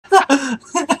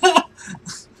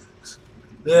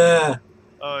Yeah.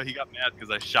 Oh, he got mad because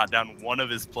I shot down one of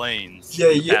his planes. Yeah,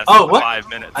 you. Past Oh, what? 5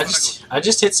 minutes. I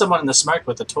just hit someone in the smoke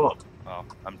with a torp. Oh,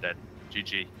 I'm dead.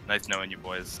 GG. Nice knowing you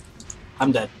boys.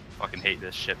 I'm dead. Fucking hate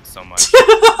this ship so much.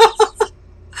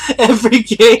 Every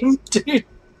game, dude.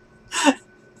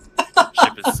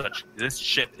 This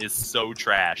ship is so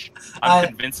trash. I'm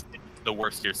convinced it's the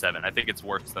worst tier 7. I think it's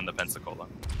worse than the Pensacola.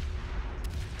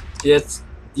 Yeah,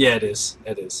 it is.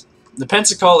 It is. The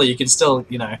Pensacola, you can still,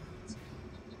 you know,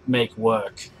 make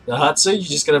work. The Hatsu, you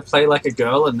just gotta play like a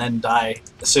girl and then die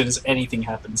as soon as anything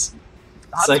happens.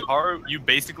 It's like, you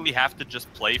basically have to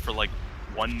just play for like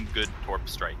one good torp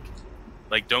strike.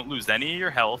 Like, don't lose any of your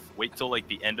health. Wait till like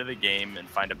the end of the game and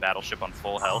find a battleship on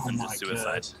full health and just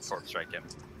suicide torp strike him.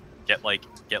 Get like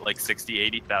 60,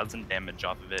 80,000 damage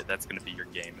off of it. That's gonna be your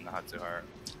game in the Hatsuhara.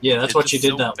 Yeah, that's what you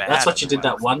did. That's what you did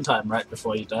that one time right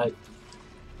before you died.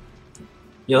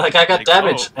 You're like, I got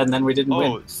damage, and then we didn't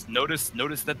win. Notice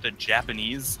that the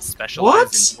Japanese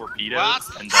specialize in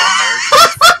torpedoes and the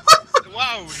Americans.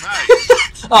 Wow,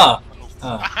 nice. Oh,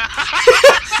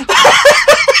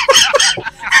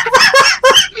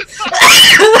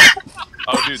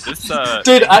 dude, this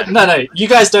Dude, no, you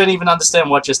guys don't even understand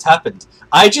what just happened.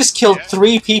 I just killed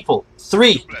 3 people.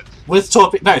 3 with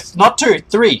torpedo. No, not 2,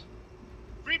 3.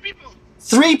 3 people.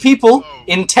 3 people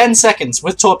in 10 seconds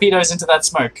with torpedoes into that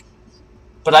smoke.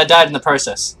 But I died in the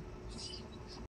process.